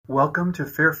Welcome to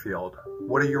Fairfield.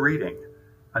 What are you reading?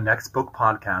 A next book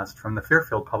podcast from the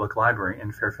Fairfield Public Library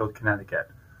in Fairfield, Connecticut.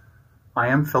 I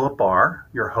am Philip Barr,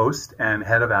 your host and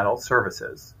head of adult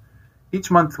services.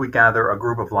 Each month we gather a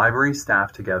group of library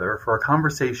staff together for a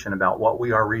conversation about what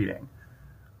we are reading,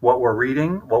 what we're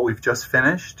reading, what we've just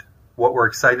finished, what we're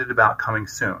excited about coming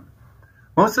soon.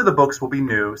 Most of the books will be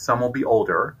new, some will be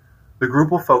older. The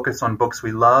group will focus on books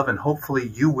we love, and hopefully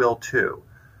you will too.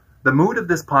 The mood of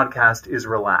this podcast is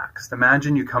relaxed.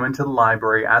 Imagine you come into the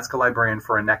library, ask a librarian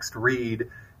for a next read,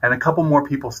 and a couple more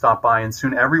people stop by, and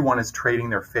soon everyone is trading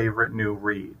their favorite new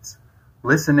reads.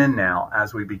 Listen in now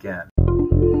as we begin.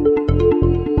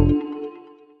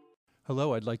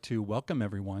 Hello, I'd like to welcome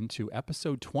everyone to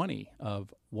episode 20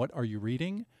 of What Are You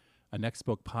Reading? A Next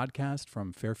Book podcast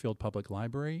from Fairfield Public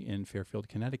Library in Fairfield,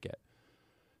 Connecticut.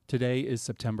 Today is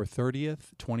September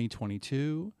 30th,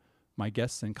 2022. My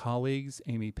guests and colleagues,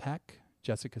 Amy Peck,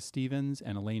 Jessica Stevens,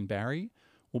 and Elaine Barry,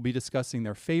 will be discussing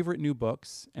their favorite new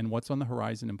books and what's on the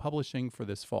horizon in publishing for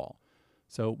this fall.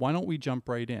 So why don't we jump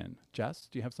right in? Jess,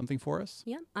 do you have something for us?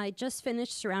 Yeah, I just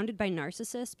finished Surrounded by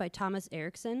Narcissists by Thomas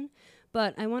Erikson,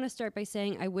 but I want to start by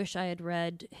saying I wish I had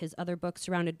read his other book,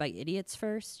 Surrounded by Idiots,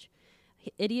 first.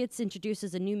 Idiots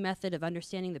introduces a new method of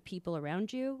understanding the people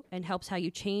around you and helps how you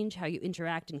change, how you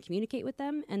interact and communicate with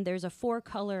them. And there's a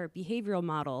 4-color behavioral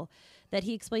model that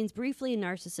he explains briefly in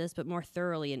Narcissists, but more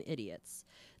thoroughly in Idiots.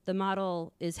 The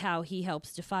model is how he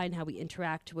helps define how we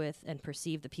interact with and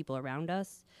perceive the people around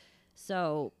us.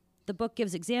 So the book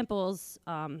gives examples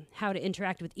how to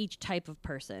interact with each type of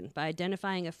person. By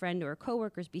identifying a friend or a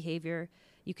coworker's behavior,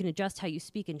 you can adjust how you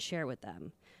speak and share with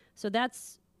them. So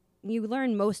you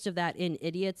learn most of that in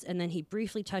Idiots, and then he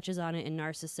briefly touches on it in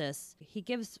Narcissists. He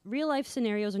gives real-life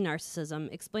scenarios of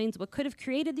narcissism, explains what could have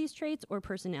created these traits or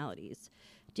personalities.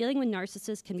 Dealing with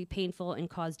narcissists can be painful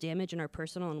and cause damage in our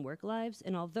personal and work lives,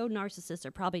 and although narcissists are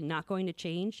probably not going to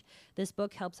change, this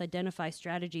book helps identify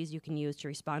strategies you can use to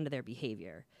respond to their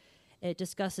behavior. It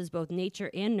discusses both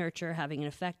nature and nurture having an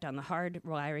effect on the hard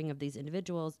wiring of these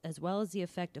individuals, as well as the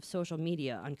effect of social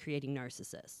media on creating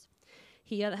narcissists.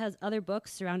 He has other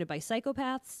books surrounded by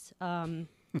psychopaths.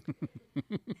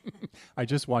 I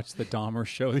just watched the Dahmer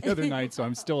show the other night, so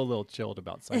I'm still a little chilled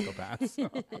about psychopaths.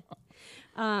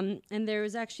 And there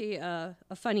was actually a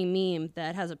funny meme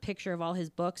that has a picture of all his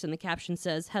books, and the caption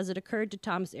says, "Has it occurred to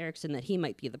Thomas Erikson that he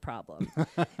might be the problem?"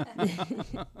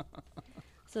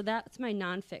 So that's my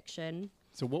nonfiction.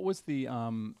 So what was the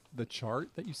chart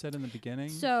that you said in the beginning?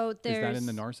 So is that in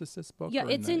the Narcissist book? Yeah,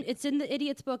 it's in the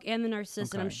Idiots book and the Narcissist,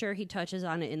 Okay. and I'm sure he touches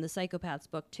on it in the Psychopaths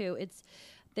book too.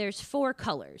 There's 4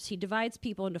 colors. He divides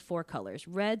people into 4 colors.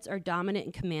 Reds are dominant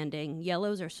and commanding.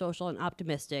 Yellows are social and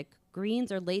optimistic.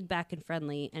 Greens are laid back and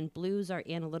friendly, and blues are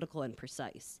analytical and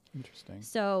precise. Interesting.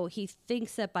 So he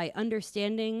thinks that by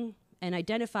understanding and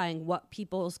identifying what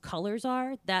people's colors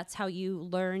are, that's how you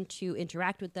learn to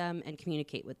interact with them and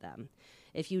communicate with them.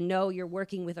 If you know you're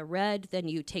working with a red, then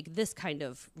you take this kind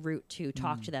of route to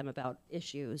talk to them about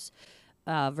issues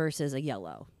versus a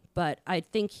yellow. But I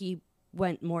think he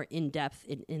went more in-depth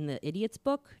in the Idiots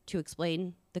book to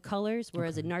explain the colors,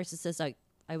 whereas in Narcissist,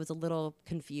 I was a little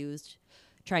confused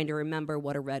trying to remember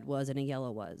what a red was and a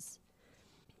yellow was.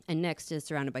 And next is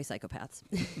Surrounded by Psychopaths.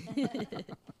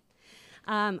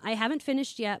 I haven't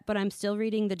finished yet, but I'm still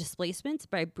reading The Displacements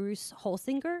by Bruce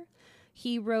Holsinger.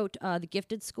 He wrote The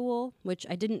Gifted School, which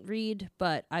I didn't read,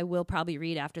 but I will probably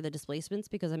read after The Displacements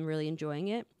because I'm really enjoying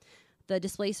it. The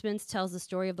Displacements tells the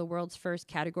story of the world's first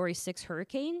Category 6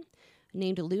 hurricane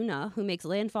named Luna, who makes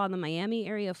landfall in the Miami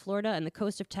area of Florida and the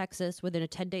coast of Texas within a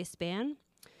 10-day span.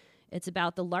 It's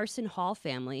about the Larson Hall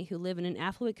family who live in an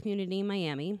affluent community in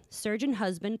Miami, surgeon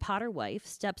husband, Potter wife,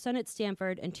 stepson at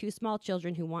Stanford, and 2 small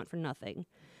children who want for nothing.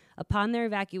 Upon their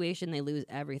evacuation, they lose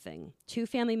everything. 2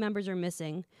 family members are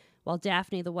missing, while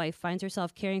Daphne, the wife, finds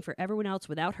herself caring for everyone else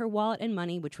without her wallet and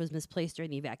money, which was misplaced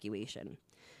during the evacuation.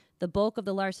 The bulk of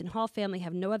the Larson Hall family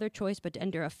have no other choice but to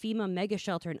enter a FEMA mega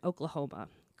shelter in Oklahoma.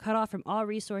 Cut off from all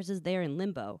resources, they are in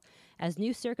limbo, as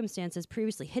new circumstances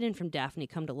previously hidden from Daphne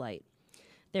come to light.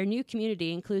 Their new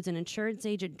community includes an insurance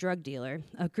agent drug dealer,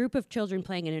 a group of children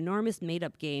playing an enormous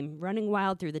made-up game, running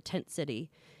wild through the tent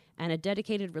city, and a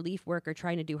dedicated relief worker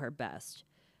trying to do her best.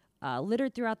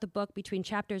 Littered throughout the book between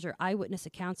chapters are eyewitness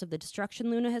accounts of the destruction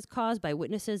Luna has caused by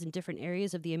witnesses in different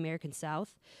areas of the American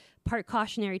South. Part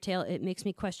cautionary tale, it makes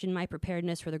me question my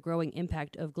preparedness for the growing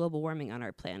impact of global warming on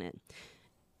our planet.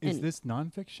 Is this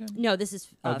nonfiction? No, this is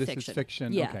this fiction. is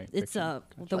fiction. Yeah, Okay, it's fiction.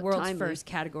 the world's timely. first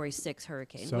Category 6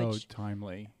 hurricane. So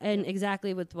timely. And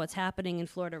exactly with what's happening in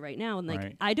Florida right now. And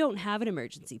Right. I don't have an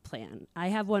emergency plan. I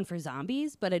have one for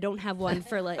zombies, but I don't have one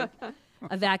for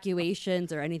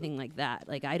evacuations or anything like that.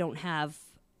 Like I don't have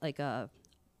like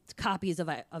copies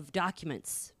of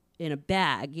documents in a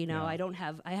bag. You know,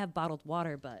 Yeah. I have bottled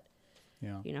water, but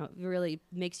Yeah. you know, it really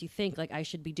makes you think like I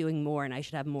should be doing more and I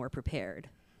should have more prepared.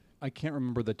 I can't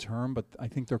remember the term, but I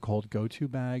think they're called go-to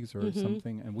bags or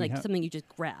something. And we Like something you just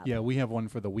grab. yeah, we have one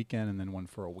for the weekend and then one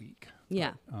for a week.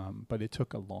 Yeah. But it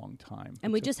took a long time.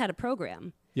 And we just had a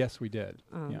program. Yes, we did.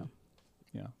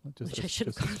 Yeah. Just Which I should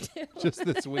have gone to. just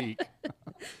this week.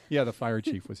 Yeah, the fire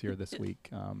chief was here this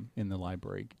week in the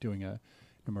library doing a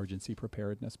emergency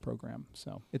preparedness program.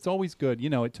 So it's always good. You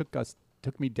know, it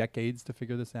took me decades to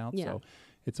figure this out. Yeah. So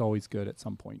it's always good at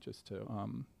some point just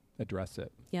to address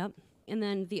it. Yep. And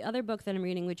then the other book that I'm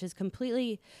reading, which is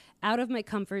completely out of my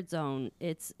comfort zone,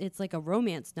 it's like a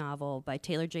romance novel by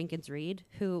Taylor Jenkins Reid,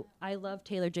 who I love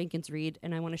Taylor Jenkins Reid,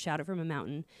 and I want to shout it from a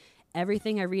mountain.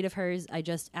 Everything I read of hers, I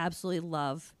just absolutely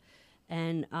love.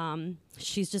 And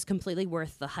she's just completely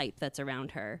worth the hype that's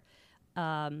around her.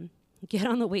 Get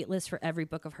on the wait list for every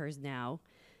book of hers now.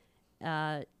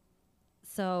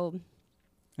 So...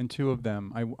 And two of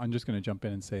them, I'm just going to jump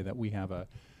in and say that we have a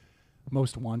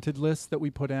most wanted list that we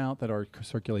put out that our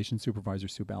circulation supervisor,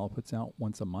 Sue Balla, puts out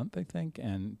once a month, I think.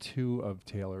 And two of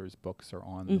Taylor's books are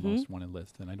on the most wanted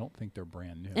list. And I don't think they're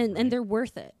brand new. And they're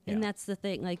worth it. Yeah. And that's the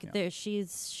thing. Like,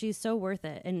 she's so worth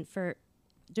it. And for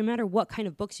no matter what kind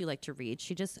of books you like to read,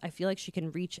 I feel like she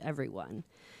can reach everyone.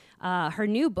 Her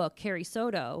new book, Carrie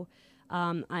Soto,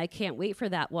 I can't wait for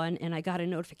that one. And I got a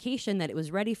notification that it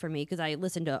was ready for me because I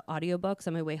listened to audiobooks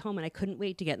on my way home and I couldn't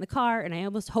wait to get in the car. And I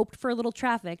almost hoped for a little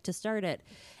traffic to start it.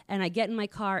 And I get in my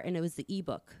car and it was the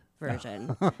ebook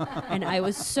version. And I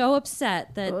was so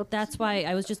upset that that's why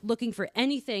I was just looking for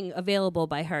anything available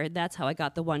by her. That's how I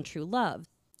got The One True Love.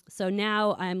 So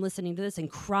now I'm listening to this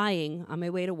and crying on my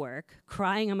way to work,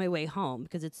 crying on my way home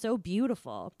because it's so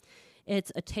beautiful.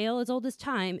 It's a tale as old as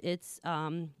time. It's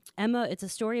Emma. It's a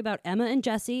story about Emma and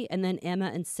Jesse, and then Emma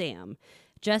and Sam.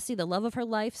 Jesse, the love of her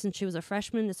life since she was a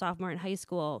freshman and a sophomore in high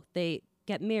school, they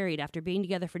get married after being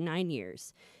together for 9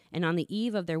 years. And on the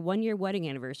eve of their 1-year wedding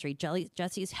anniversary,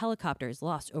 Jesse's helicopter is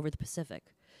lost over the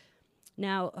Pacific.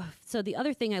 Now, so the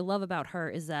other thing I love about her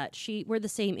is that we're the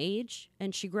same age,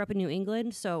 and she grew up in New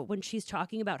England. So when she's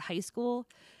talking about high school,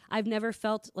 I've never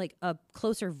felt like a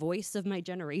closer voice of my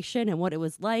generation and what it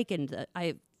was like, and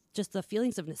just the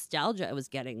feelings of nostalgia I was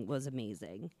getting was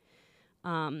amazing.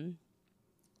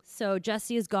 So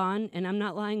Jesse is gone, and I'm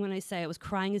not lying when I say I was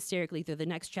crying hysterically through the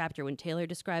next chapter when Taylor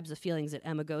describes the feelings that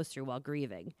Emma goes through while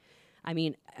grieving. I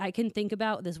mean, I can think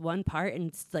about this one part and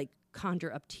it's like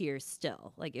conjure up tears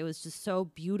still. Like, it was just so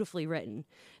beautifully written.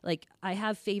 Like, I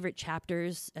have favorite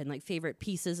chapters and like favorite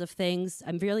pieces of things.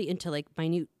 I'm really into like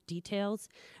minute details,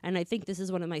 and I think this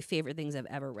is one of my favorite things I've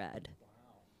ever read.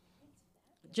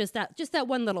 Just that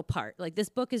one little part. Like, this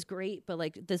book is great, but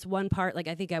like this one part, like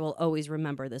I think I will always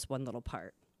remember this one little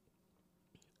part.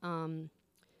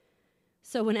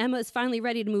 So when Emma is finally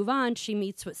ready to move on, she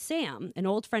meets with Sam, an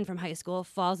old friend from high school,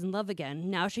 falls in love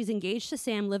again. Now she's engaged to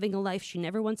Sam, living a life she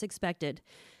never once expected.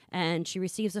 And she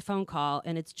receives a phone call,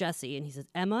 and it's Jesse. And he says,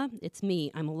 "Emma, it's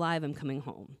me. I'm alive. I'm coming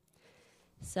home."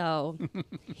 So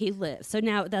he lives. So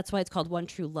now that's why it's called One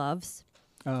True Loves.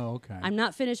 Oh, okay. I'm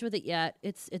not finished with it yet.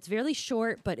 It's really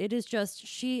short, but it is just,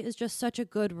 she is just such a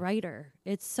good writer.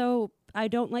 It's so, I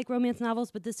don't like romance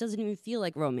novels, but this doesn't even feel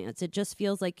like romance. It just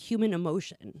feels like human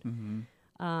emotion.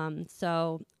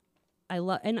 So I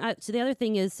love, so the other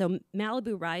thing is, so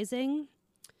Malibu Rising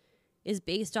is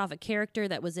based off a character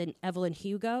that was in Evelyn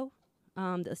Hugo,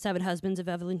 The Seven Husbands of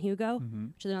Evelyn Hugo,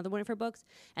 which is another one of her books.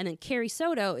 And then Carrie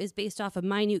Soto is based off a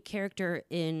minute character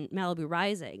in Malibu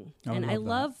Rising. And I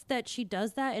love that she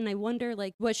does that. And I wonder,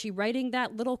 like, was she writing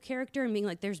that little character and being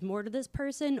like, there's more to this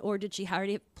person? Or did she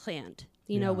already have planned?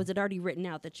 You know, was it already written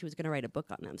out that she was going to write a book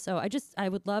on them? So I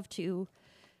would love to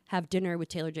have dinner with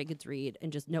Taylor Jenkins Reid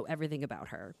and just know everything about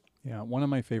her. Yeah, one of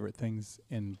my favorite things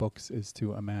in books is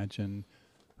to imagine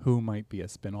who might be a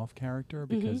spin-off character,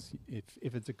 because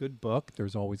if it's a good book,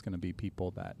 there's always going to be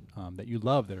people that that you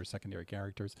love that are secondary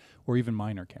characters or even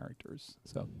minor characters.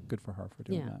 So good for her for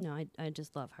doing that. Yeah, no, I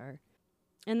just love her.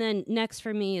 And then next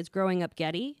for me is Growing Up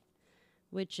Getty,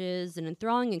 which is an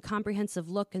enthralling and comprehensive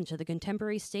look into the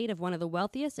contemporary state of one of the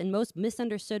wealthiest and most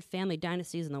misunderstood family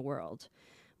dynasties in the world,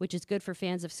 which is good for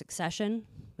fans of Succession,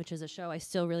 which is a show I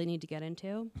still really need to get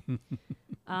into.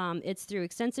 It's through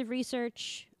extensive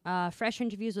research, fresh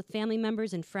interviews with family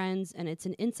members and friends, and it's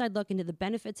an inside look into the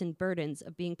benefits and burdens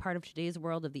of being part of today's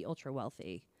world of the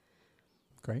ultra-wealthy.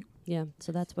 Great. Yeah,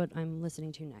 so that's what I'm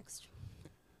listening to next.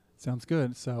 Sounds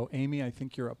good. So, Amy, I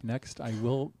think you're up next. I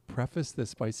will preface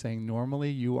this by saying normally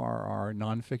you are our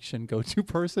nonfiction go-to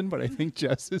person, but I think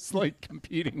Jess is like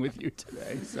competing with you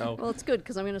today. So, Well, it's good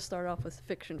because I'm going to start off with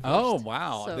fiction first. oh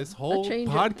wow, So this I whole change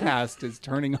it. podcast is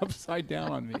turning upside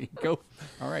down on me. Go.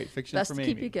 All right, fiction Best from to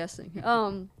Amy. keep you guessing.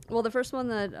 Well, the first one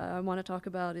that I want to talk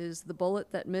about is The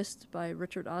Bullet That Missed by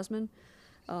Richard Osman.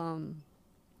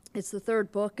 It's the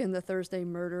third book in the Thursday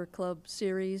Murder Club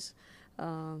series.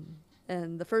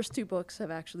 And the first two books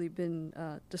have actually been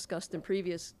discussed in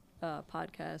previous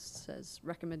podcasts as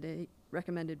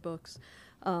recommended books.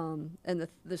 And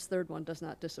this third one does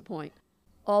not disappoint.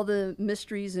 All the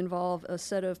mysteries involve a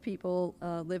set of people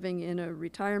living in a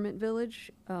retirement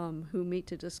village who meet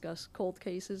to discuss cold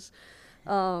cases.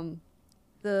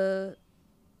 It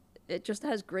just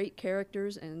has great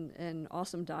characters and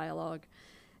awesome dialogue.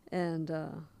 And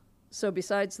so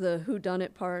besides the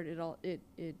whodunit part,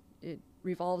 it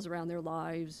revolves around their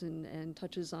lives and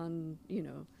touches on,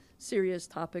 serious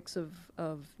topics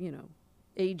of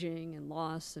aging and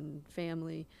loss and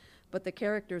family. But the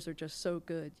characters are just so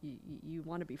good. You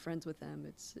want to be friends with them.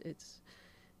 It's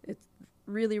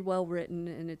really well written,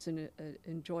 and it's an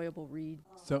enjoyable read.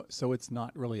 So it's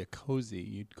not really a cozy,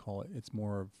 you'd call it. It's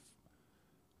more of,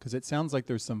 because it sounds like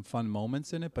there's some fun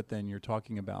moments in it, but then you're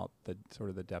talking about the sort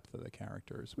of the depth of the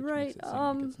characters, which makes it seem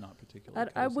like it's not particularly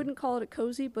cozy. I wouldn't call it a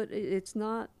cozy, but it's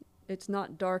not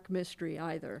dark mystery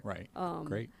either. Right.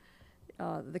 Great.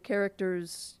 The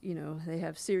characters, they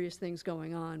have serious things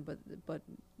going on, but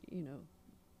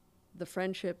the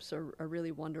friendships are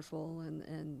really wonderful,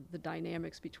 and the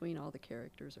dynamics between all the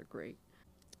characters are great.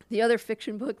 The other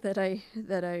fiction book that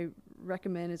I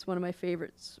recommend is one of my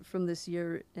favorites from this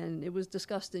year, and it was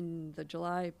discussed in the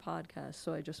July podcast,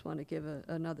 so I just want to give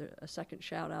a second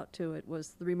shout out to it, was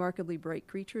The Remarkably Bright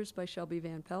Creatures by Shelby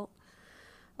Van Pelt.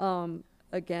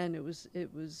 Again, it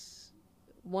was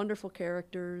wonderful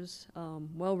characters,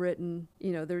 well written.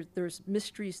 There's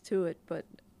mysteries to it, but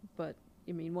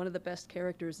I mean, one of the best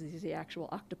characters is the actual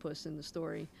octopus in the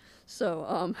story,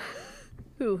 so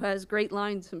who has great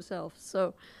lines himself.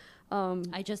 So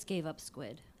I just gave up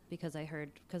squid because I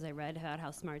read about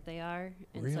how smart they are,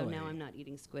 and so now Really? I'm not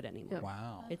eating squid anymore. Yep.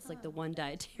 Wow. It's like the one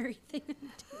dietary thing.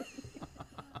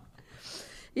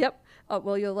 Yep.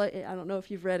 Well, you'll like. I don't know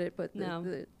if you've read it, but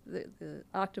No. the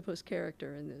octopus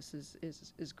character in this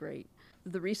is great.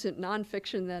 The recent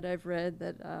nonfiction that I've read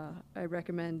that I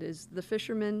recommend is The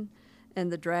Fisherman and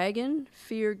the Dragon: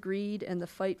 Fear, Greed, and the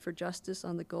Fight for Justice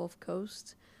on the Gulf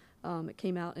Coast. It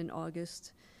came out in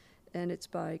August, and it's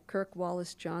by Kirk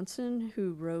Wallace Johnson,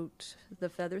 who wrote The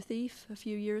Feather Thief a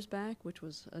few years back, which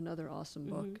was another awesome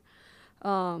book.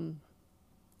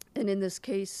 And in this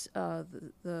case,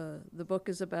 the book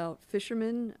is about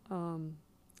fishermen,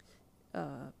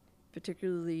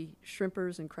 particularly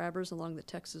shrimpers and crabbers along the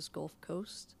Texas Gulf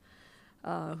Coast,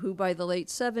 who by the late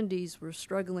 70s were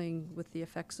struggling with the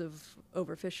effects of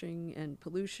overfishing and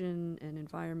pollution and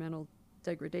environmental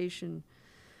degradation,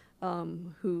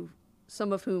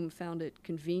 some of whom found it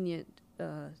convenient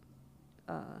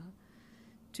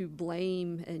to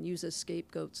blame and use as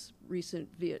scapegoats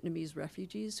recent Vietnamese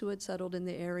refugees who had settled in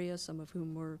the area, some of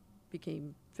whom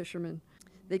became fishermen.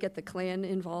 They get the Klan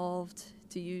involved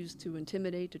to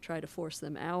intimidate, to try to force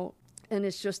them out. And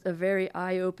it's just a very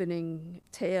eye-opening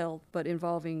tale, but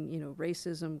involving,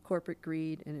 racism, corporate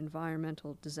greed, and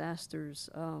environmental disasters.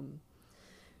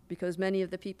 Because many of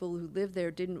the people who lived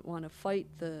there didn't want to fight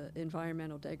the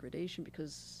environmental degradation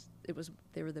because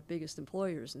they were the biggest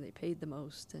employers and they paid the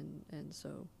most, and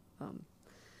so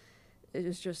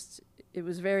it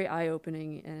was very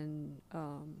eye-opening, and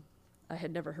I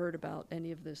had never heard about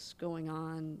any of this going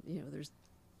on. There's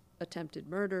attempted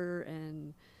murder,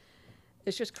 and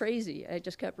it's just crazy. I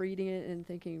just kept reading it and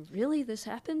thinking, really, this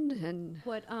happened? And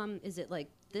What is it, like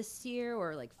this year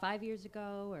or like 5 years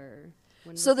ago, or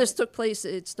when so was this it? took place.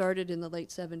 It started in the late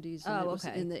 70s, and Oh, it was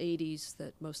okay. in the 80s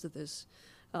that most of this.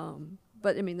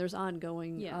 But I mean, there's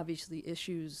ongoing, Yeah. obviously,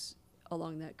 issues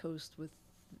along that coast with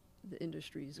the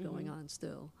industries going on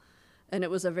still, and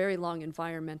it was a very long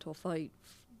environmental fight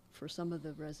for some of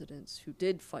the residents who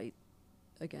did fight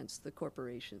against the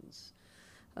corporations.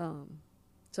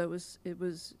 So it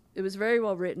was very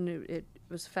well written. It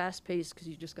was fast paced because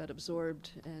you just got absorbed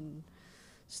and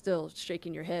still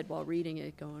shaking your head while reading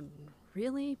it, going,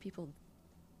 really? People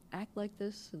act like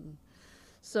this? And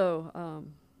so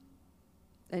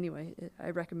anyway, I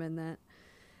recommend that.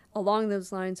 Along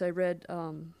those lines, I read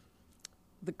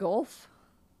The Gulf,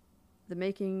 The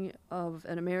Making of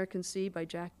an American Sea by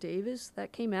Jack Davis.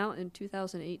 That came out in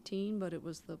 2018, but it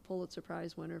was the Pulitzer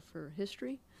Prize winner for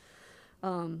history.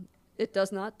 It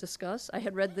does not discuss. I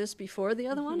had read this before the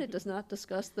other one. It does not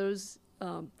discuss those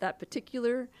that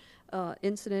particular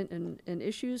incident and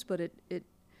issues, but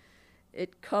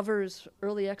it covers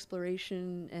early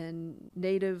exploration and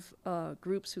native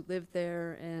groups who lived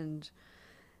there, and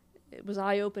it was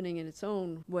eye-opening in its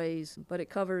own ways. But it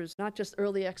covers not just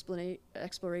early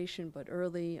exploration, but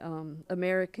early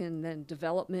American then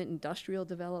development, industrial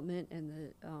development, and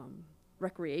the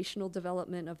recreational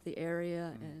development of the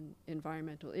area, and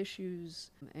environmental issues,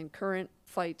 and current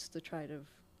fights to try to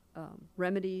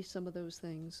remedy some of those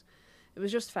things. It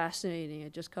was just fascinating.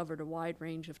 It just covered a wide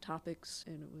range of topics,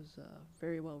 and it was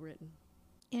very well written.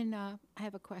 I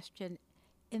have a question.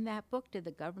 In that book, did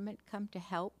the government come to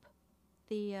help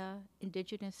the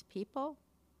indigenous people?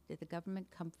 Did the government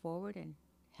come forward and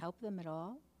help them at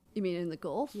all? You mean in the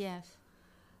Gulf? Yes.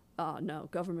 No,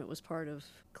 government was part of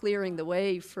clearing the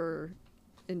way for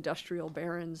industrial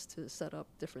barons to set up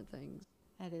different things.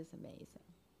 That is amazing.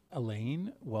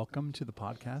 Elaine, welcome to the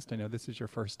podcast. I know this is your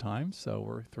first time, so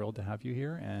we're thrilled to have you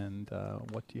here. And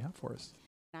what do you have for us?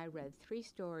 I read 3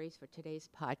 stories for today's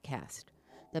podcast.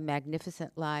 The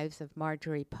Magnificent Lives of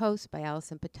Marjorie Post by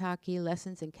Alison Pataki,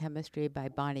 Lessons in Chemistry by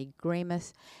Bonnie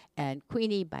Gramus, and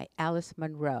Queenie by Alice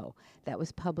Munro. That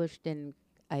was published in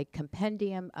a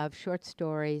compendium of short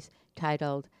stories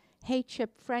titled Hateship,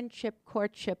 Friendship,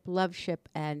 Courtship, Loveship,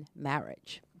 and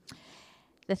Marriage.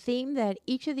 The theme that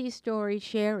each of these stories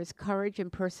share is courage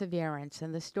and perseverance,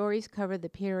 and the stories cover the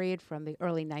period from the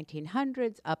early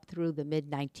 1900s up through the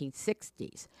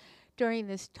mid-1960s. During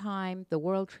this time, the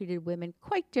world treated women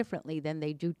quite differently than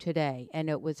they do today, and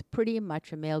it was pretty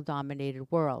much a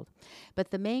male-dominated world. But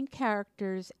the main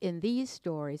characters in these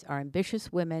stories are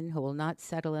ambitious women who will not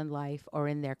settle in life or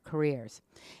in their careers,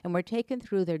 and we're taken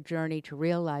through their journey to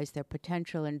realize their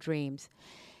potential and dreams.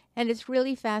 And it's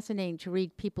really fascinating to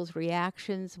read people's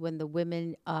reactions when the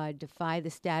women defy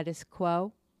the status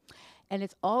quo. And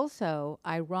it's also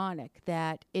ironic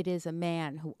that it is a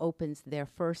man who opens their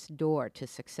first door to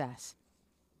success.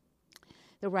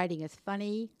 The writing is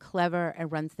funny, clever,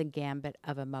 and runs the gambit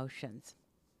of emotions.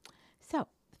 So,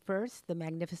 first, The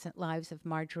Magnificent Lives of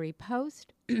Marjorie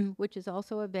Post, which is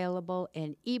also available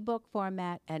in ebook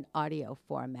format and audio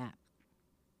format.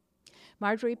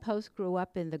 Marjorie Post grew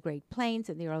up in the Great Plains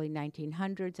in the early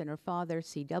 1900s, and her father,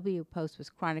 C.W. Post, was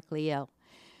chronically ill.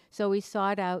 So he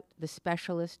sought out the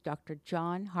specialist, Dr.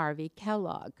 John Harvey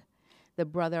Kellogg, the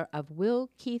brother of Will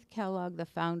Keith Kellogg, the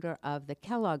founder of the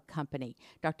Kellogg Company.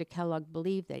 Dr. Kellogg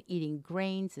believed that eating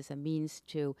grains is a means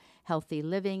to healthy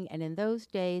living, and in those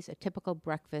days, a typical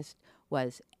breakfast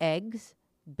was eggs,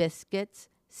 biscuits,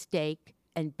 steak,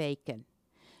 and bacon.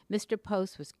 Mr.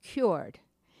 Post was cured,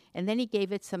 and then he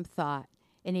gave it some thought,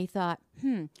 and he thought,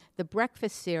 the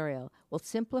breakfast cereal will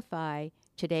simplify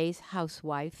today's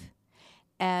housewife,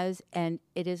 and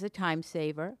it is a time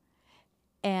saver,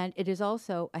 and it is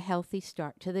also a healthy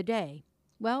start to the day.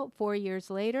 Well, 4 years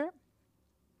later,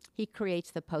 he creates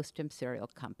the Postum Cereal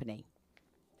Company.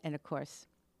 And of course,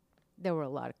 there were a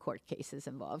lot of court cases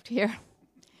involved here.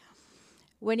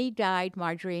 When he died,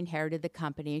 Marjorie inherited the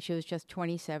company, and she was just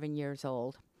 27 years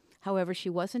old. However, she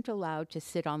wasn't allowed to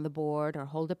sit on the board or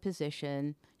hold a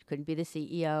position. She couldn't be the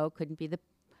CEO, couldn't be the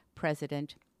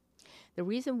president. The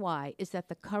reason why is that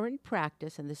the current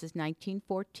practice, and this is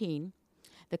 1914,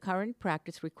 the current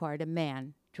practice required a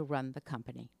man to run the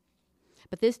company.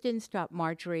 But this didn't stop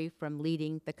Marjorie from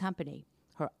leading the company.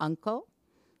 Her uncle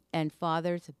and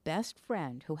father's best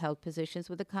friend, who held positions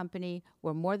with the company,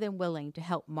 were more than willing to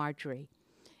help Marjorie.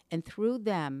 And through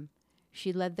them,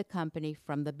 she led the company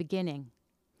from the beginning.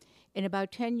 In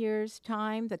about 10 years'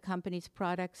 time, the company's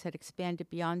products had expanded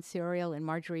beyond cereal, and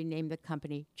Marjorie named the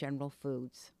company General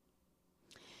Foods.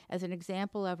 As an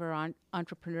example of her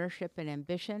entrepreneurship and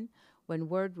ambition, when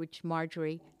word reached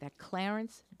Marjorie that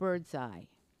Clarence Birdseye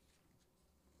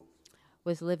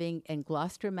was living in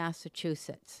Gloucester,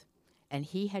 Massachusetts, and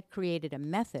he had created a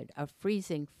method of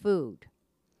freezing food,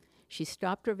 she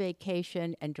stopped her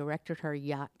vacation and directed her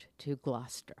yacht to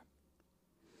Gloucester.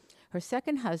 Her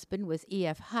second husband was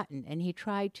E.F. Hutton, and he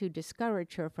tried to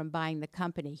discourage her from buying the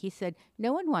company. He said,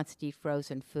 "No one wants to eat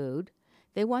frozen food.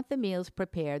 They want the meals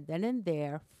prepared then and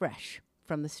there, fresh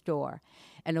from the store.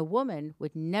 And a woman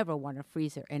would never want a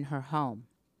freezer in her home."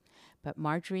 But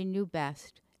Marjorie knew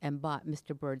best and bought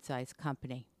Mr. Birdseye's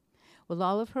company. With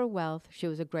all of her wealth, she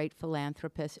was a great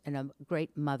philanthropist and a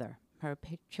great mother. Her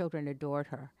children adored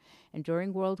her. And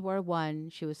during World War I,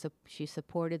 she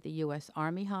supported the U.S.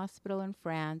 Army Hospital in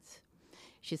France.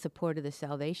 She supported the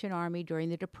Salvation Army during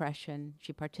the Depression.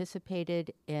 She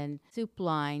participated in soup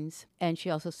lines, and she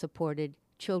also supported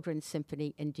Children's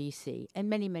Symphony in D.C., and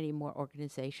many, many more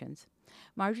organizations.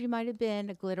 Marjorie might have been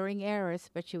a glittering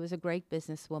heiress, but she was a great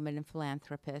businesswoman and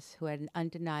philanthropist who had an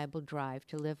undeniable drive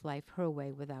to live life her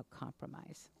way without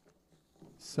compromise.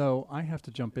 So I have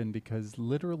to jump in because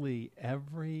literally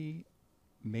every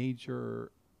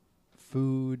major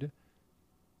food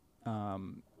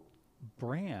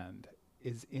brand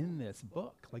is in this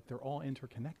book. Like, they're all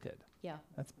interconnected. Yeah.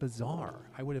 That's bizarre.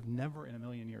 I would have never in a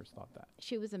million years thought that.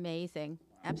 She was amazing,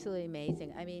 absolutely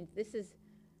amazing. I mean, this is,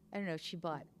 I don't know, she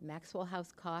bought Maxwell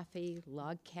House coffee,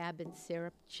 Log Cabin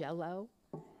syrup, Jell-O.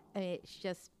 I mean, it's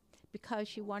just because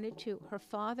she wanted to,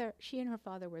 she and her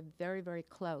father were very, very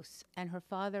close, and her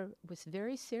father was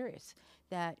very serious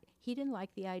that he didn't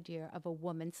like the idea of a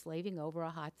woman slaving over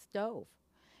a hot stove.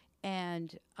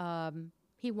 And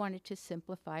he wanted to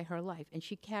simplify her life, and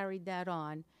she carried that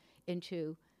on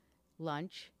into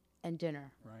lunch and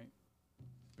dinner. Right.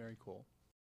 Very cool.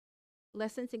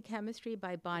 Lessons in Chemistry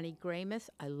by Bonnie Gramus.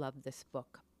 I love this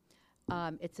book.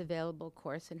 It's available, of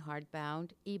course, in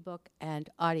hardbound, ebook, and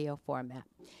audio format.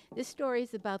 This story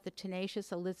is about the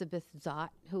tenacious Elizabeth Zott,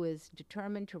 who is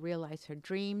determined to realize her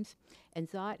dreams. And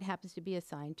Zott happens to be a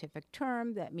scientific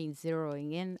term that means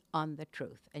zeroing in on the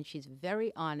truth. And she's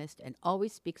very honest and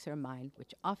always speaks her mind,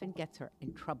 which often gets her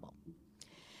in trouble.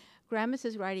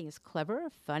 Gramus's writing is clever,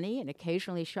 funny, and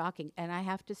occasionally shocking. And I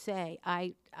have to say,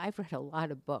 I've read a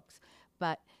lot of books,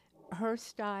 but her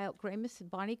style,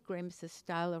 Bonnie Gramus's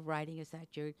style of writing is that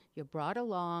you're brought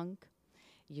along,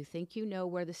 you think you know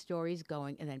where the story's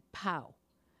going, and then pow,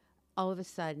 all of a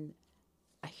sudden,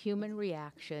 a human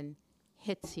reaction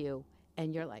hits you,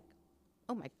 and you're like,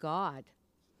 oh my God.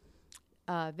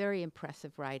 Very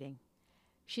impressive writing.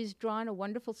 She's drawn a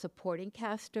wonderful supporting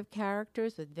cast of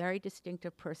characters with very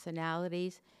distinctive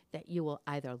personalities that you will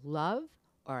either love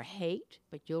or hate,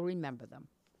 but you'll remember them.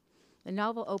 The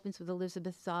novel opens with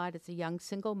Elizabeth Zott as a young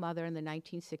single mother in the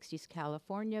 1960s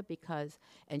California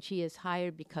and she is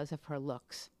hired because of her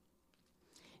looks,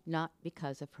 not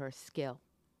because of her skill.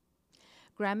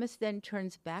 Gramus then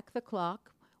turns back the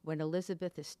clock when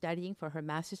Elizabeth is studying for her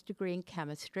master's degree in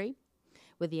chemistry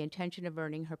with the intention of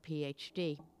earning her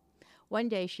PhD. One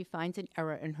day she finds an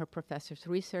error in her professor's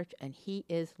research and he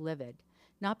is livid,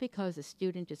 not because the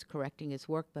student is correcting his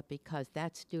work, but because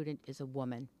that student is a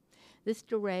woman. This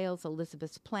derails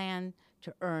Elizabeth's plan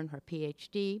to earn her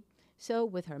PhD, so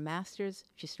with her master's,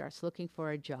 she starts looking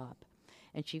for a job.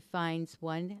 And she finds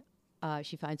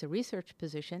a research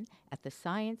position at the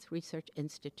Science Research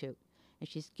Institute, and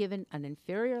she's given an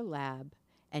inferior lab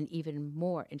and even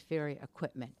more inferior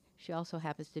equipment. She also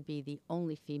happens to be the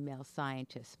only female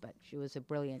scientist, but she was a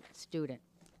brilliant student.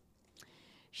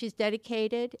 She's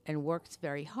dedicated and works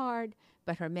very hard,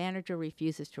 but her manager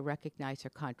refuses to recognize her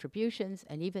contributions,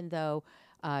 and even though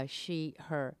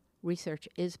her research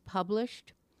is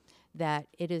published, that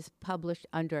it is published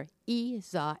under E.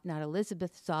 Zott, not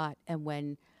Elizabeth Zott, and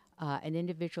when an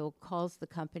individual calls the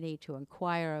company to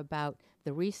inquire about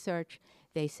the research,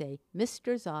 they say,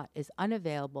 "Mr. Zott is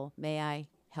unavailable, may I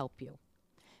help you?"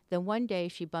 Then one day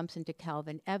she bumps into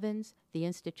Calvin Evans, the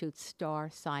Institute's star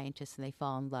scientist, and they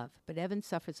fall in love. But Evans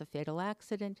suffers a fatal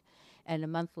accident, and a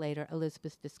month later,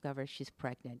 Elizabeth discovers she's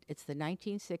pregnant. It's the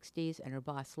 1960s, and her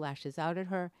boss lashes out at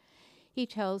her. He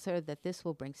tells her that this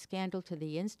will bring scandal to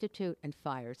the Institute and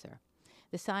fires her.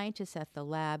 The scientists at the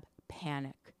lab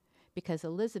panic because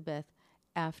Elizabeth,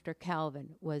 after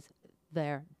Calvin, was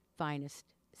their finest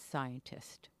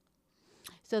scientist.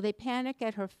 So they panic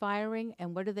at her firing,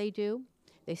 and what do?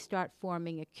 They start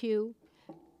forming a queue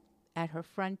at her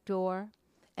front door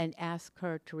and ask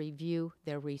her to review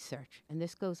their research. And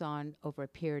this goes on over a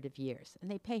period of years, and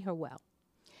they pay her well.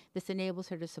 This enables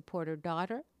her to support her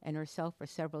daughter and herself for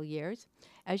several years.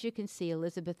 As you can see,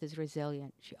 Elizabeth is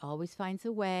resilient. She always finds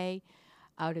a way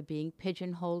out of being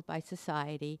pigeonholed by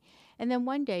society. And then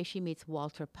one day she meets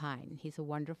Walter Pine. He's a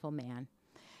wonderful man.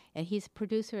 And he's a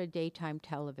producer of daytime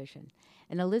television.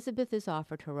 And Elizabeth is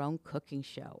offered her own cooking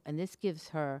show, and this gives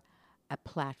her a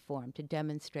platform to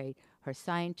demonstrate her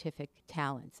scientific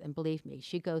talents. And believe me,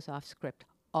 she goes off script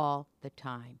all the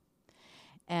time.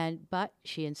 But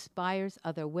she inspires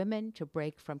other women to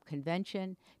break from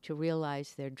convention, to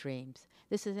realize their dreams.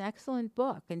 This is an excellent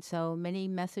book, and so many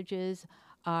messages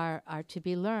are to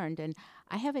be learned. And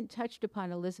I haven't touched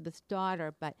upon Elizabeth's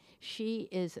daughter, but she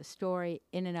is a story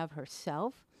in and of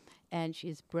herself. And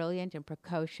she's brilliant and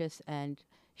precocious, and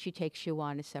she takes you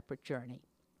on a separate journey.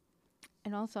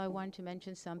 And also, I wanted to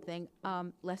mention something.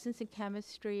 Lessons in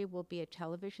Chemistry will be a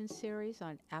television series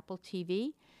on Apple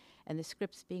TV, and the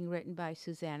script's being written by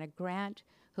Susanna Grant,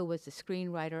 who was the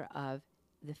screenwriter of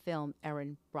the film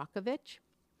Erin Brockovich.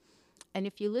 And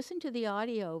if you listen to the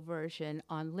audio version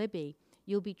on Libby,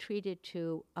 you'll be treated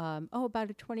to, about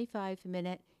a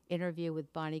 25-minute interview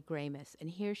with Bonnie Gramus. And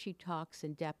here she talks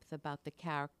in depth about the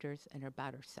characters and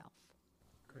about herself.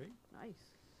 Great.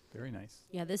 Nice. Very nice.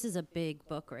 Yeah, this is a big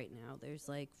book right now. There's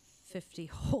like 50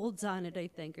 holds on it, I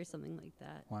think, or something like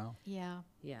that. Wow. Yeah.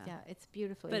 Yeah. Yeah, it's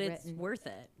beautifully But written. it's worth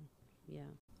it. Yeah.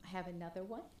 I have another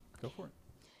one. Go for it.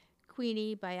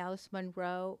 Queenie by Alice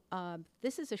Munro.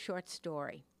 This is a short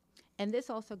story. And this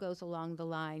also goes along the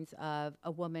lines of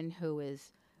a woman who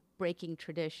is breaking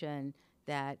tradition,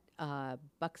 that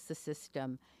bucks the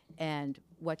system, and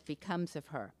what becomes of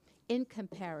her, in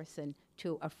comparison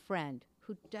to a friend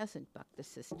who doesn't buck the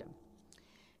system.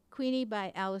 Queenie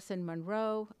by Alison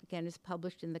Munro, again, is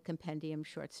published in the Compendium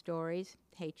Short Stories,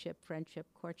 Hateship, Friendship,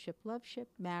 Courtship, Loveship,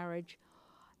 Marriage,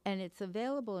 and it's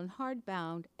available in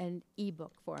hardbound and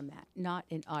ebook format, not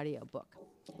in audiobook.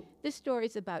 This story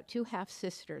is about two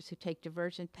half-sisters who take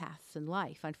divergent paths in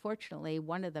life. Unfortunately,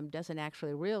 one of them doesn't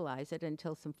actually realize it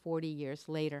until some 40 years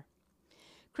later.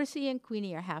 Chrissy and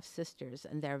Queenie are half-sisters,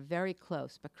 and they're very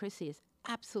close, but Chrissy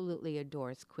absolutely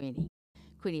adores Queenie.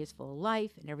 Queenie is full of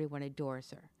life, and everyone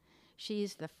adores her.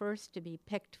 She's the first to be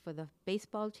picked for the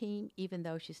baseball team, even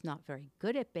though she's not very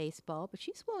good at baseball, but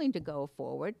she's willing to go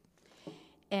forward.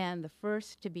 And the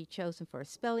first to be chosen for a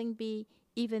spelling bee,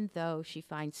 even though she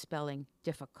finds spelling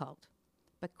difficult.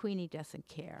 But Queenie doesn't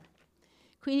care.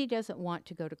 Queenie doesn't want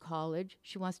to go to college.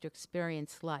 She wants to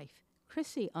experience life.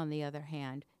 Chrissy, on the other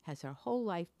hand, has her whole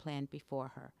life planned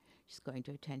before her. She's going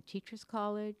to attend teacher's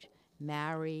college,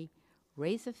 marry,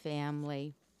 raise a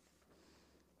family,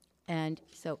 and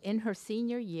so in her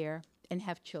senior year, and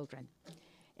have children.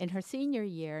 In her senior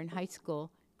year in high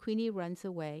school, Queenie runs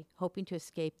away, hoping to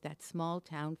escape that small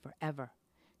town forever.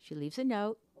 She leaves a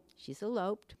note. She's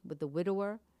eloped with the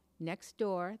widower next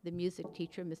door, the music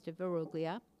teacher, Mr.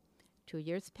 Veruglia. 2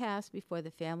 years pass before the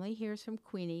family hears from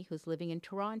Queenie, who's living in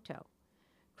Toronto.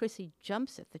 Chrissy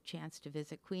jumps at the chance to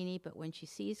visit Queenie, but when she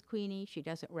sees Queenie, she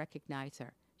doesn't recognize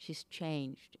her. She's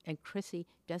changed, and Chrissy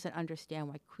doesn't understand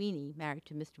why Queenie, married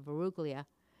to Mr. Veruglia,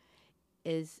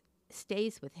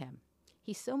 stays with him.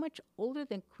 He's so much older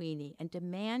than Queenie and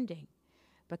demanding,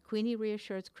 but Queenie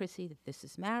reassures Chrissy that this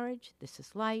is marriage, this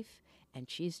is life, and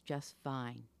she's just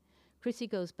fine. Chrissy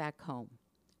goes back home.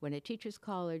 When at teacher's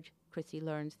college, Chrissy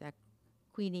learns that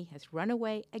Queenie has run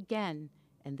away again,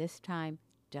 and this time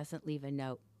doesn't leave a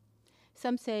note.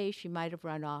 Some say she might have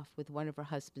run off with one of her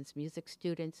husband's music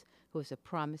students, who is a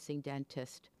promising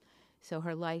dentist. So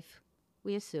her life,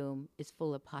 we assume, is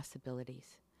full of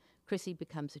possibilities. Chrissy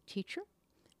becomes a teacher,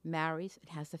 marries,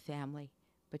 and has a family,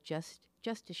 but just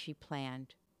as she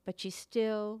planned. But she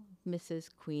still misses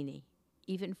Queenie,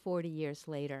 even 40 years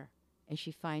later, and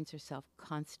she finds herself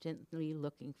constantly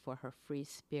looking for her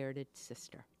free-spirited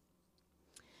sister.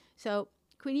 So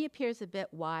Queenie appears a bit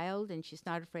wild, and she's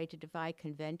not afraid to defy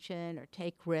convention or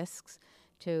take risks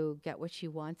to get what she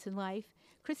wants in life.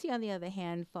 Chrissy, on the other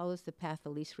hand, follows the path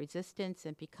of least resistance,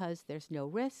 and because there's no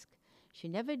risk, she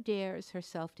never dares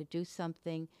herself to do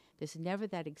something. There's never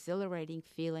that exhilarating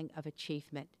feeling of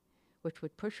achievement, which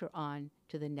would push her on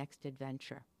to the next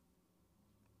adventure.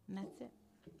 And that's it.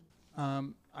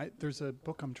 There's a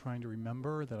book I'm trying to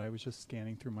remember that I was just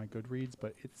scanning through my Goodreads,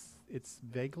 but it's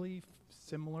vaguely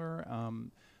similar.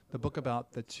 The book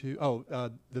about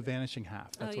The Vanishing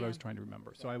Half. That's what I was trying to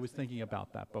remember. So I was thinking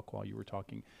about that book while you were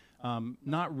talking.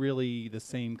 Not really the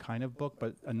same kind of book,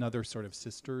 but another sort of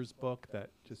sisters book that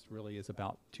just really is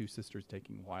about two sisters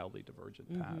taking wildly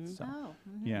divergent paths. So,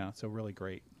 yeah, so really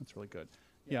great. That's really good.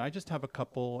 Yeah, I just have a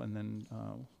couple, and then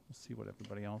we'll see what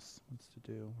everybody else wants to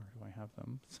do. Where do I have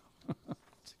them?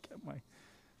 To get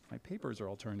my papers are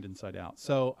all turned inside out.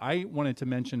 So I wanted to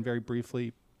mention very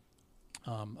briefly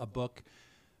a book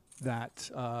that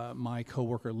my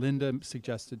coworker Linda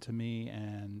suggested to me,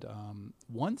 and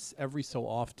once every so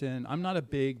often, I'm not a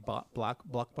big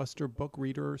blockbuster book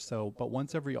reader, but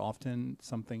once every often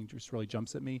something just really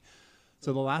jumps at me.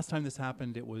 So the last time this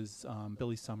happened, it was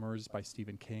Billy Summers by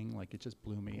Stephen King. Like, it just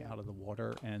blew me out of the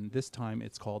water. And this time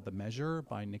it's called The Measure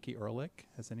by Nikki Ehrlich.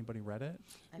 Has anybody read it?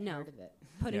 I've heard of it.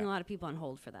 Putting a lot of people on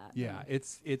hold for that. Yeah,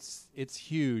 it's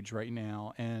huge right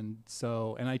now. And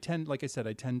so, and I tend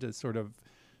to sort of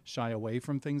shy away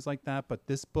from things like that. But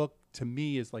this book, to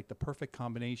me, is like the perfect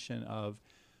combination of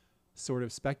sort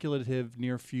of speculative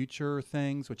near future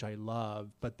things, which I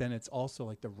love, but then it's also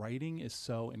like the writing is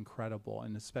so incredible,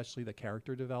 and especially the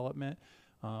character development.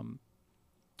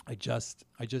 I just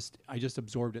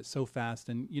absorbed it so fast.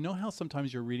 And you know how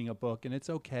sometimes you're reading a book and it's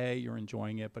okay, you're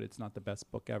enjoying it, but it's not the best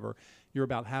book ever. You're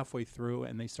about halfway through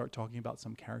and they start talking about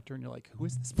some character and you're like, who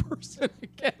is this person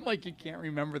again? Like you can't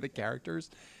remember the characters.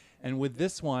 And with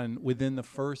this one, within the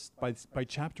first by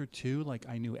chapter 2, like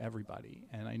I knew everybody,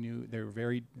 and I knew they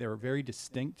were very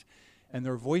distinct, and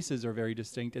their voices are very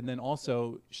distinct. And then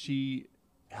also she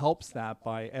helps that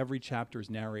by every chapter is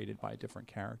narrated by a different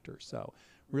character. So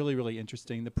really, really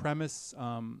interesting. The premise,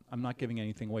 I'm not giving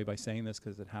anything away by saying this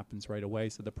because it happens right away.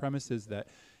 So the premise is that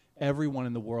everyone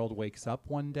in the world wakes up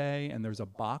one day and there's a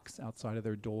box outside of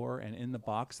their door, and in the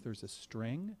box there's a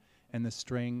string, and the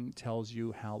string tells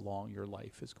you how long your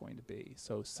life is going to be.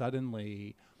 So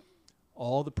suddenly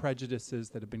all the prejudices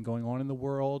that have been going on in the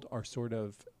world are sort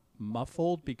of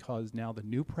muffled because now the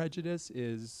new prejudice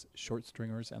is short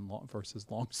stringers and versus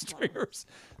long stringers.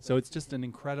 So it's just an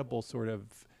incredible sort of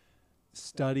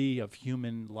study of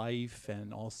human life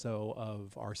and also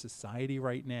of our society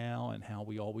right now and how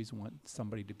we always want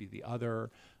somebody to be the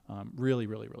other. Really,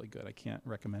 really, really good. I can't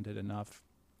recommend it enough.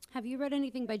 Have you read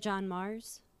anything by John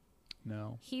Mars?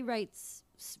 No. He writes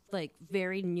like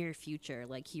very near future.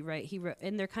 Like he wrote,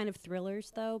 and they're kind of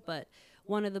thrillers though. But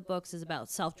one of the books is about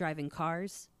self-driving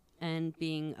cars and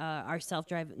being our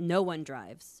self-drive. No one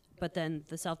drives, but then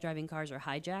the self-driving cars are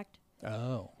hijacked.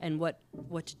 Oh. And what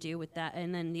to do with that.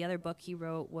 And then the other book he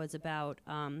wrote was about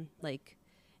like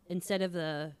instead of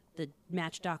the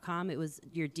Match.com, it was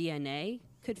your DNA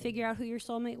could figure out who your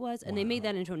soulmate was, and they made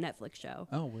that into a Netflix show.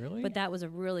 Oh, really? But that was a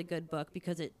really good book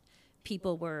because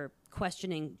people were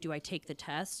questioning, do I take the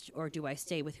test or do I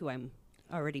stay with who I'm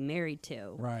already married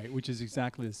to? Right, which is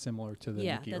exactly similar to the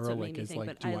Nikki that's what made Ehrlich. me Is think, like,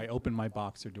 but do I open my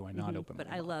box or do I not open But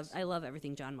my box? I love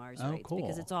everything John Mars Oh, writes cool.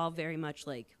 because it's all very much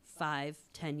like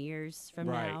 5-10 years from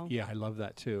Right. now. Yeah, I love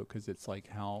that too because it's like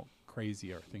how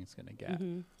crazy are things going to get.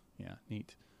 Yeah,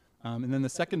 neat. And then the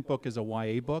second book is a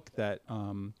YA book that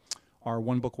our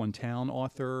One Book, One Town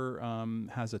author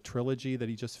has a trilogy that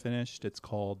he just finished. It's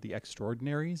called The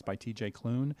Extraordinaries by T.J.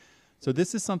 Klune. So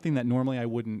this is something that normally I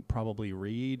wouldn't probably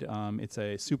read. It's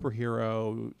a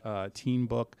superhero teen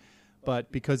book.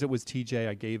 But because it was TJ,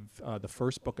 I gave the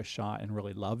first book a shot and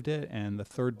really loved it. And the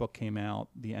third book came out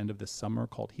the end of this summer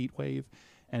called Heat Wave.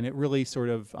 And it really sort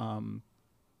of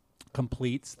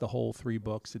completes the whole 3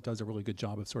 books. It does a really good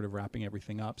job of sort of wrapping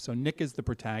everything up. So Nick is the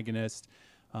protagonist,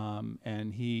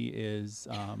 and he is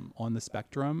on the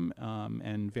spectrum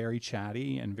and very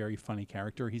chatty and very funny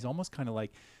character. He's almost kind of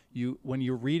like when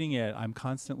you're reading it, I'm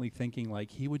constantly thinking like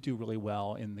he would do really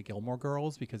well in the Gilmore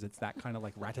Girls because it's that kind of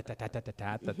like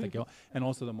rat-tat-tat-tat-tat that the and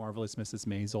also the Marvelous Mrs.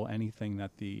 Maisel, anything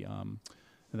that the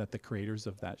creators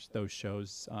of those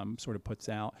shows sort of puts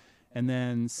out. And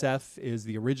then Seth is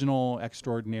the original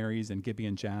Extraordinaries, and Gibby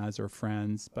and Jazz are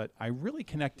friends. But I really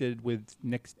connected with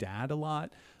Nick's dad a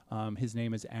lot. His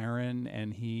name is Aaron,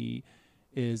 and he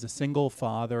is a single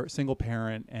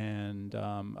parent, and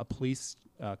a police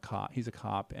cop. He's a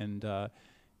cop, and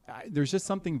there's just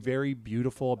something very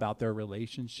beautiful about their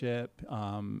relationship.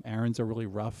 Aaron's a really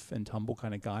rough and tumble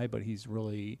kind of guy, but he's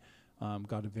really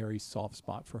got a very soft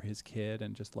spot for his kid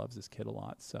and just loves his kid a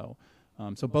lot. So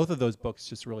both of those books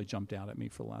just really jumped out at me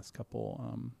for the last couple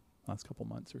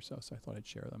months or so. So I thought I'd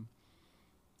share them.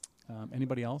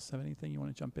 Anybody else have anything you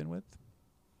want to jump in with?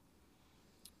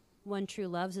 One True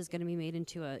Loves is going to be made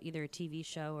into either a TV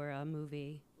show or a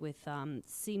movie with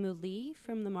Simu Lee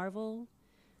from the Marvel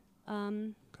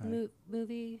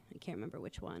movie. I can't remember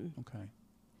which one. Okay.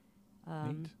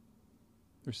 Neat.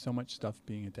 There's so much stuff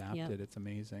being adapted. Yep. It's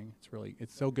amazing.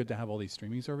 It's so good to have all these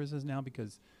streaming services now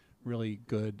because really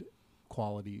good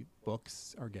quality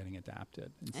books are getting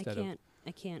adapted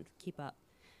I can't keep up.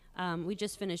 We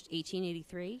just finished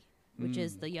 1883, which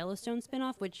is the Yellowstone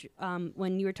spinoff, which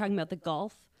when you were talking about the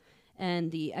Gulf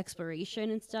and the exploration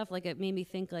and stuff, like it made me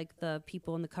think like the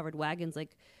people in the covered wagons,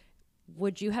 like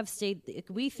would you have stayed?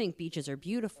 We think beaches are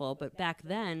beautiful, but back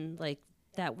then, like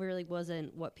that really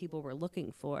wasn't what people were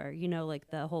looking for. You know,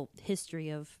 like the whole history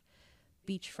of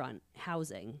beachfront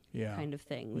housing kind of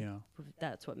thing. Yeah.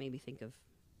 That's what made me think of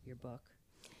your book.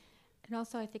 And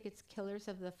also, I think it's Killers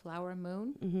of the Flower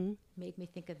Moon. Mm-hmm. Made me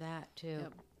think of that, too. Yeah,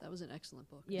 that was an excellent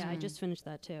book. Yeah, I just finished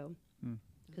that, too.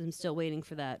 Because I'm still waiting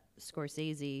for that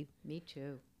Scorsese. Me,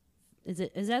 too.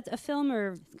 Is that a film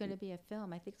or? It's going to be a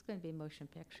film. I think it's going to be a motion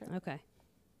picture. Okay.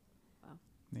 Wow.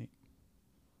 Neat.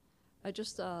 I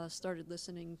just started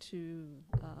listening to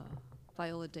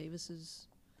Viola Davis's,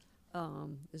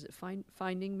 is it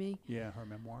Finding Me? Yeah, her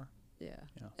memoir. Yeah.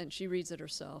 And she reads it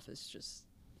herself. It's just,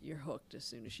 you're hooked as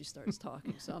soon as she starts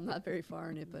talking. So I'm not very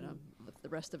far in it, but the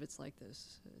rest of it's like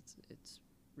this. It's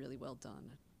really well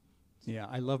done. Yeah,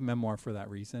 I love memoir for that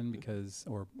reason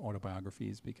or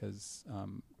autobiographies, because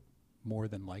more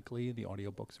than likely the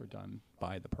audiobooks are done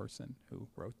by the person who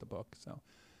wrote the book. So,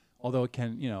 although it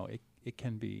can, it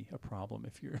can be a problem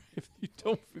if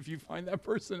you find that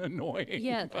person annoying.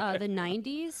 Yeah, the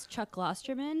 90s, Chuck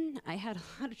Klosterman, I had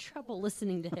a lot of trouble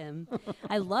listening to him.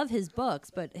 I love his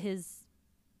books, but his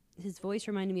voice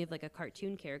reminded me of like a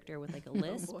cartoon character with like a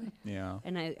lisp. Oh boy. Yeah.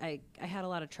 And I had a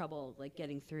lot of trouble like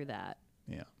getting through that.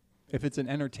 Yeah. If it's an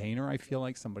entertainer, I feel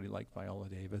like somebody like Viola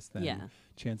Davis, then Yeah.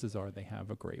 chances are they have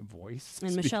a great voice.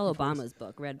 And Speaking Michelle of voice. Obama's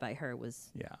book, read by her, was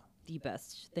Yeah. the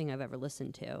best thing I've ever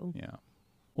listened to. Yeah.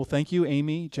 Well, thank you,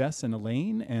 Amy, Jess, and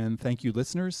Elaine. And thank you,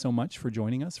 listeners, so much for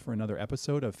joining us for another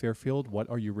episode of Fairfield What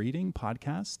Are You Reading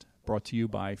podcast, brought to you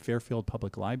by Fairfield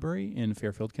Public Library in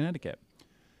Fairfield, Connecticut.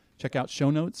 Check out show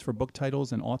notes for book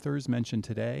titles and authors mentioned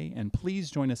today, and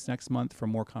please join us next month for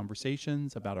more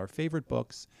conversations about our favorite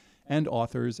books and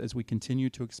authors as we continue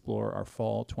to explore our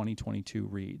fall 2022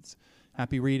 reads.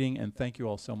 Happy reading, and thank you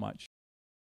all so much.